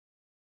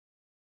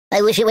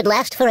I wish it would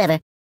last forever.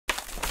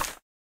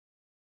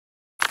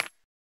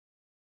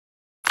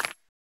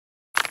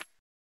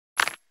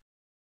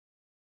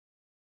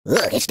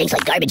 Ugh, it stinks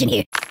like garbage in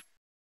here.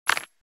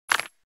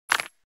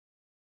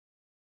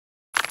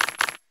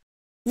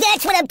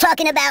 That's what I'm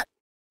talking about!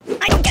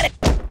 I don't get it!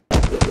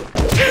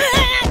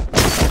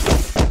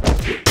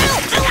 Ow!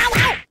 Ow, ow,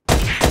 ow!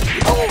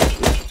 Oh!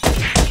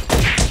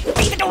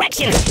 Read the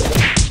direction!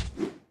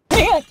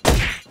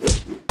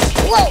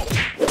 Whoa!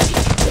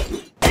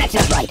 That's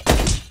not right.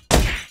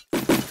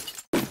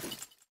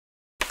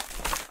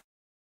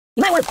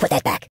 You might want to put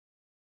that back.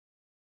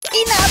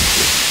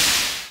 Enough!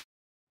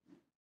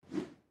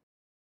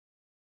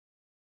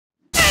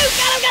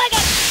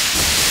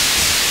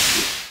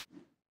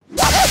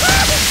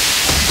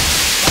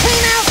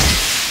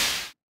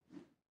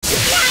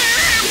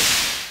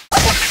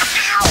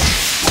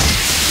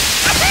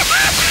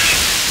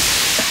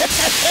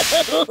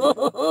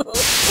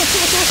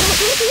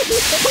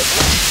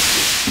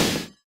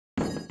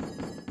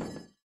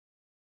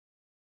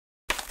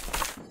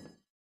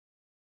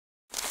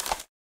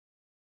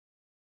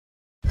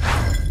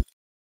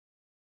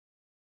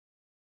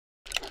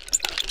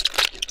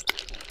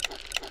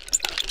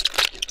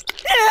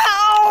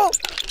 Ow!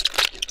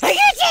 I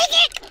can't take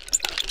it!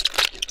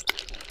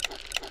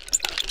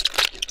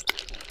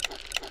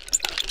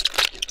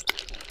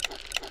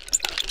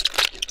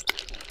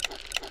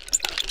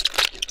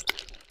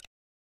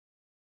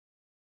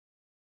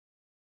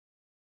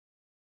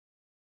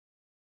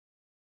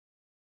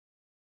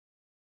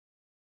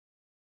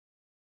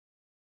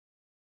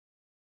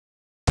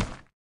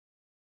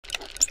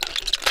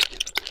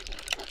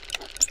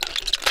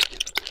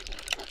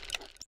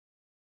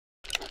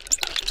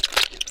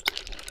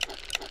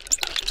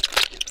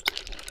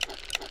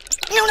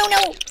 No, no,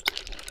 no!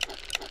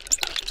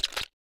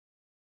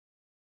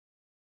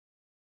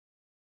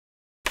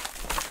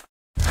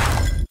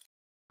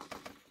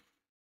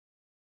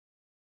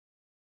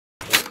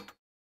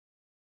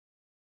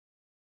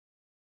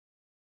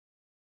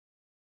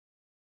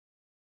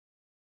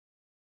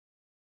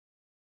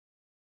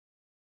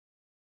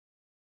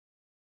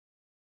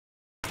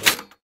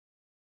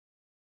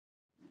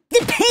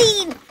 The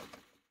pain!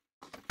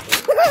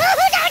 No, no!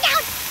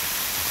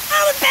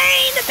 Oh, the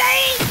pain! The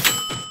pain!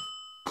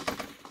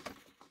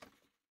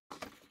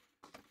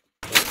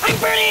 I'm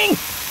burning!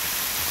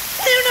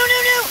 No, no, no,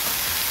 no!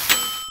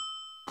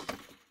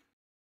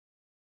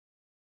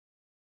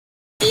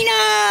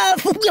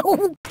 Enough!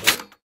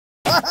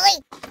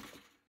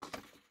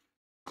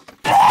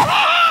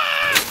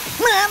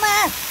 Mama!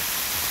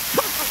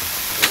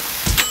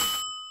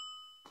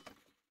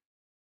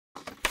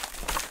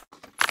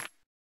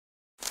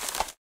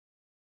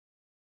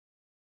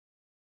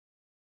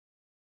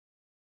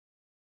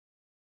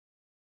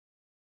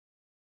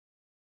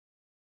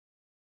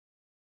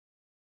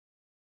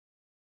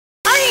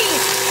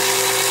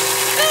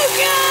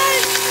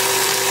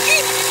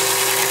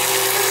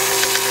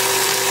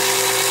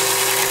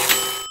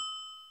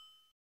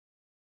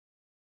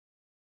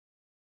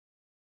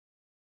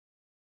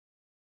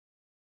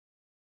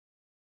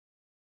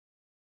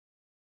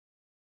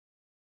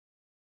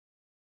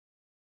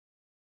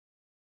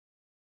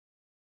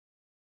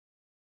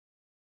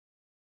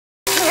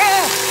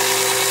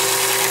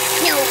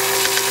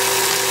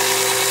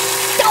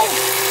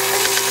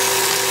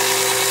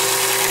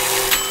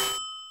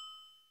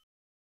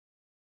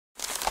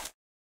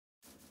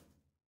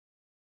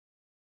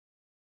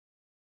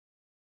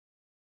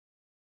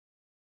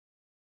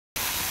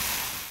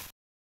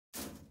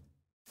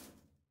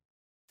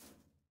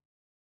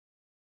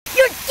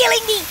 You're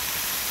killing me!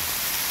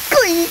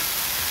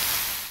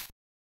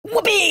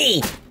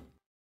 Whoopee!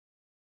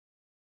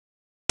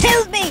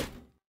 Help me!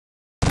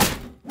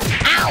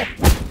 Ow!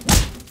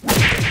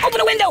 Open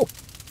the window!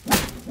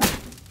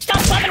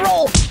 Stop, stop, and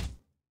roll!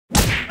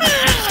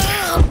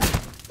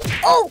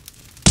 Oh!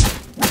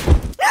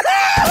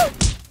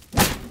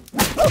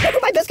 Oh,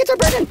 my biscuits are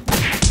burning!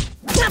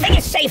 Nothing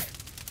is safe!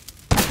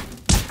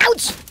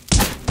 Ouch!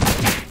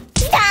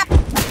 Stop!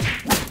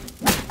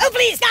 Oh,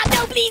 please, stop!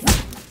 No, please!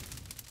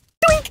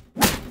 Doink!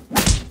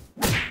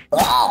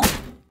 Oh!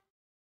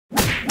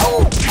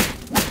 Oh!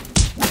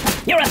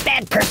 You're a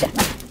bad person!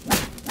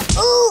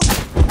 Ooh!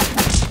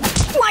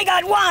 My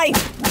God, why?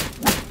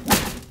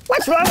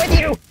 What's wrong with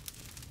you?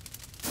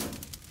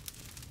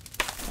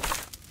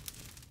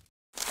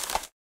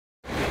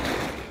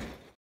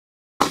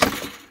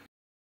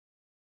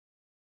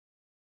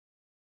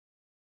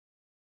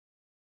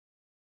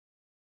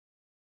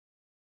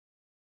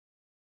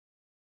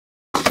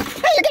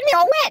 Hey, you're getting me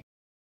all wet!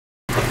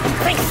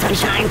 Thanks,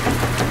 sunshine!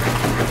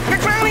 You're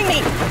drowning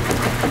me!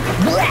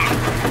 Blah!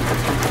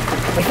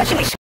 Refreshing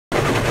my...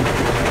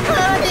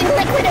 I'm being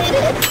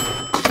liquidated!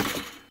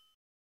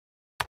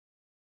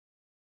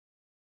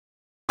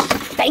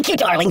 Thank you,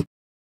 darling!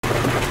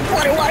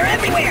 Water, water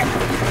everywhere!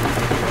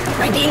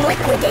 I'm being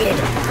liquidated!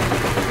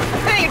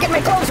 Hey, you're getting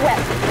my clothes wet!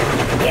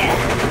 Yeah!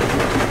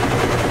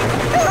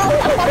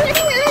 Oh, water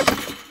everywhere!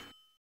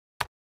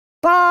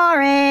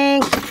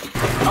 Boring!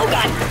 Oh,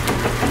 God!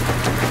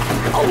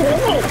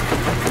 Oh,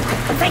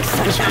 thanks,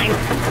 sunshine.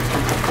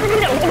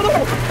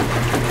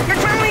 You're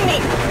drowning me.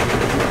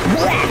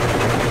 Blah.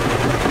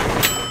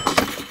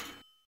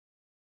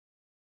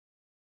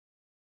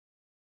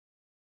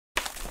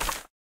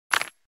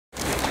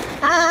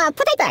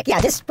 Put it back. Yeah,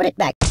 just put it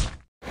back.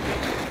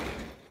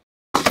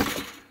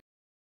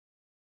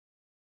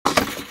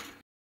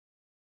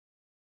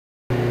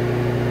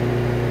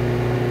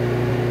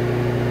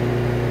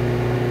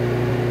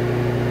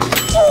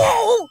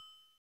 Oh!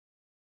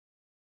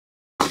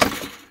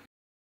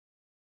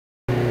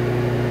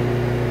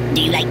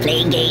 Do you like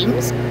playing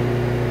games?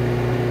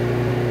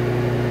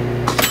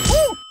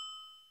 Ooh.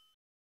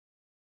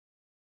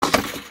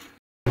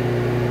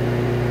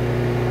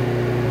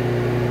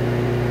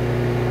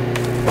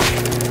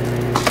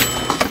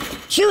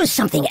 Choose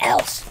something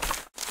else.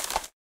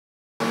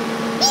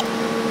 Beep.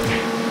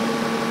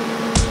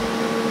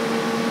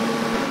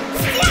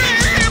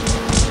 Stop!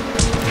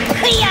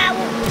 Ow!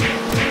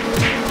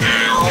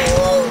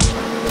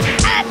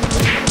 Ow!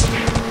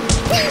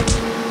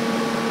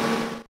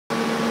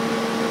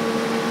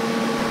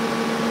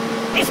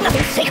 There's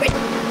nothing sacred.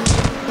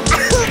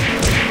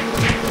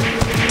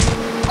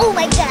 Oh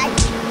my god!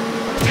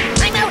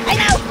 I'm out! I'm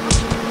out!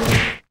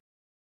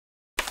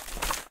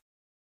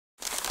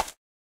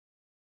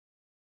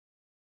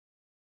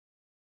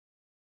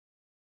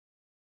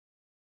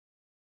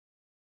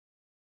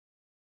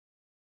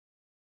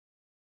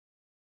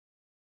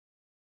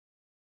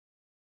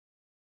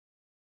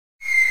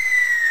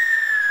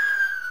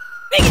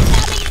 Make it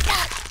stop! Make it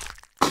stop!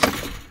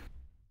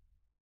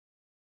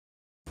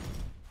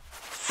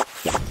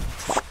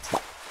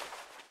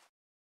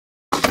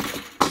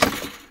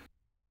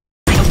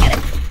 I don't get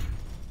it.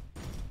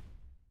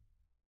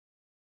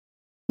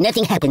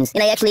 Nothing happens,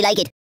 and I actually like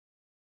it.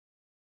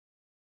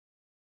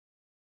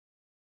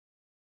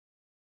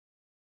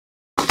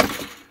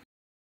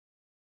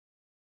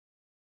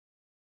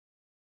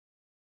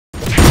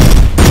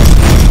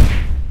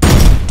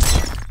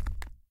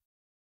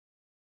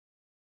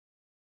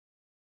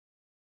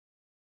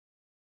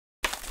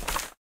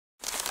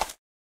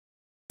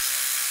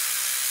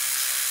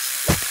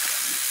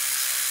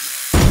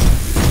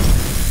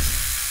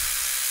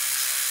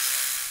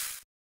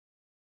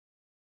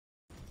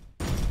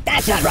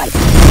 That's not right.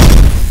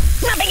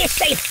 Nothing is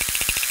safe.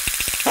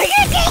 I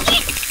can't take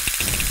it.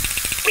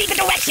 Read the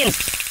directions.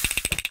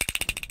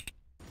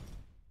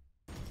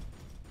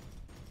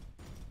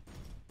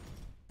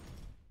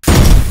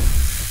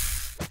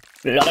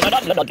 La la la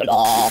la la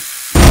la.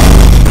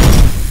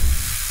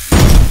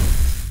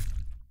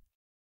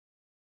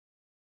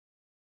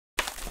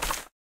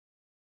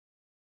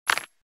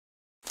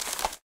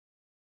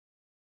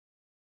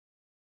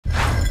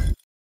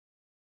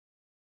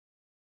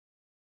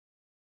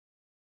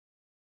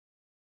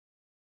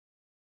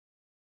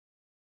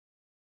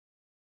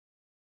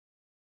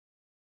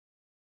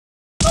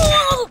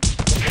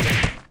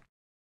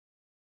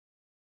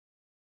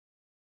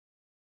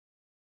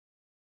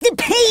 The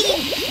pain!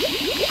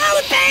 Oh,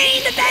 the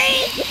pain! The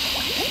pain!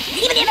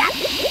 Give it up!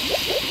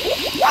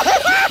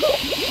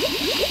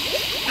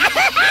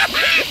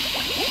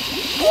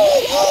 Oh,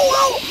 oh,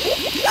 oh!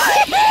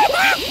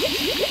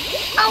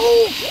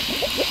 Oh!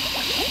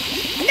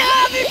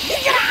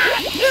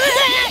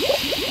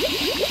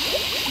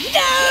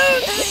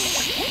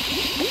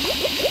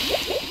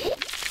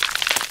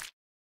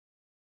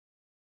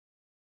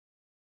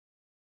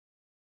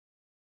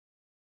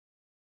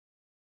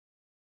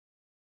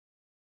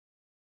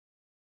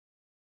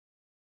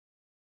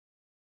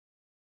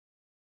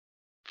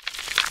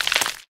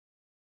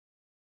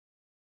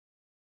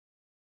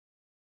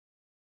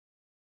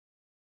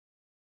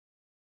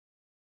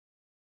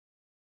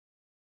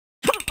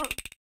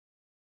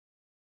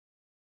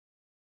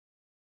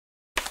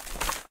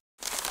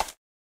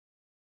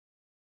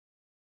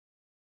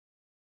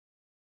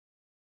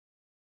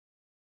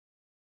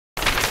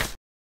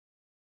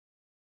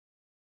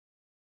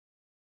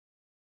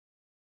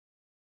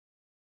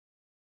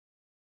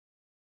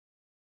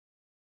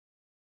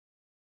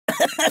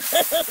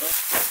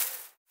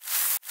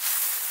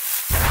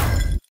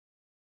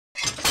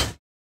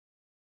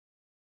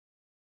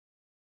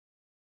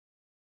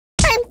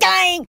 I'm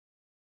dying!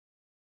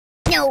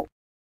 No!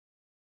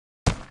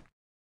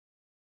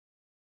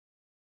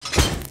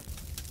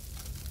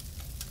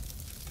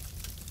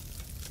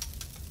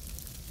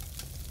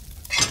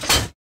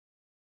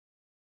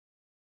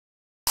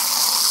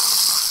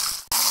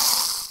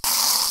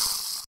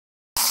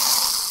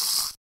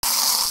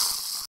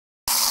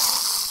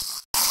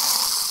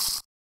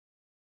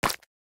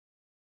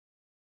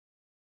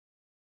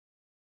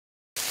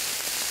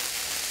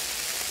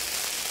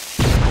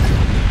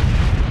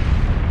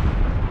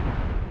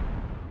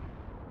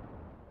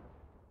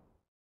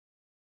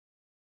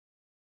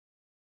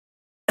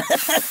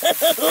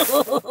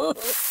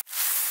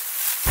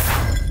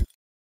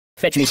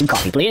 Fetch me some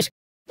coffee, please.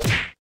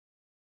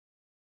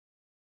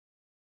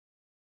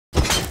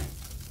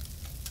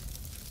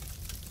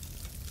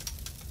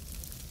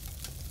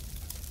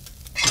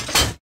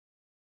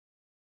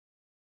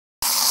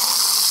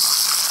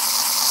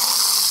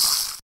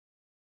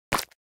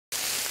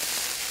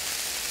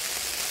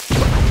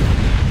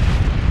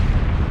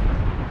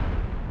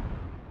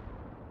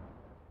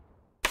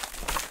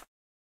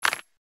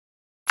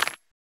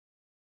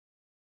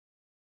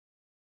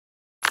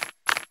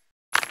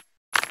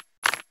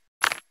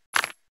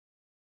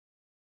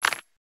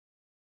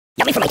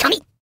 Yummy for my tummy?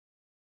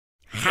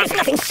 There's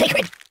nothing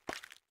sacred.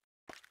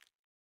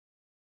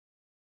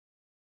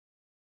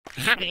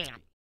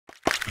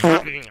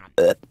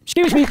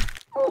 Excuse me.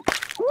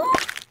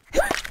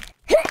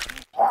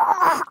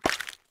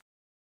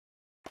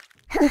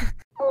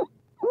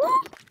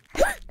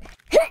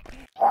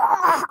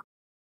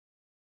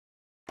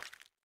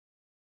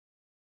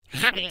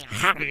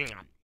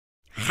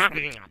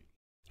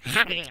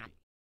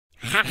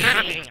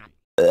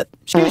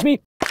 Excuse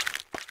me.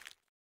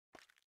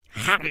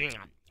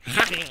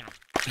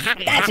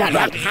 That's not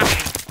right.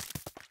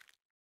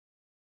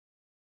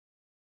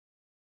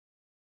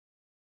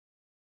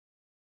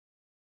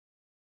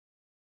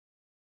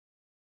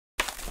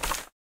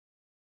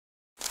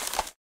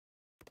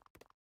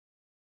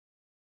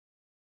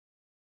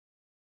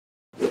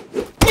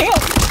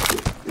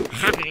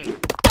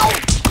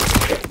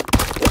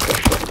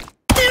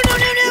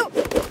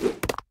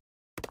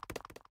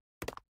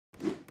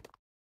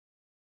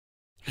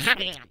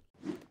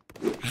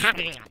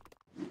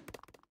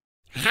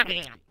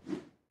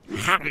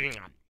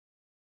 Happening.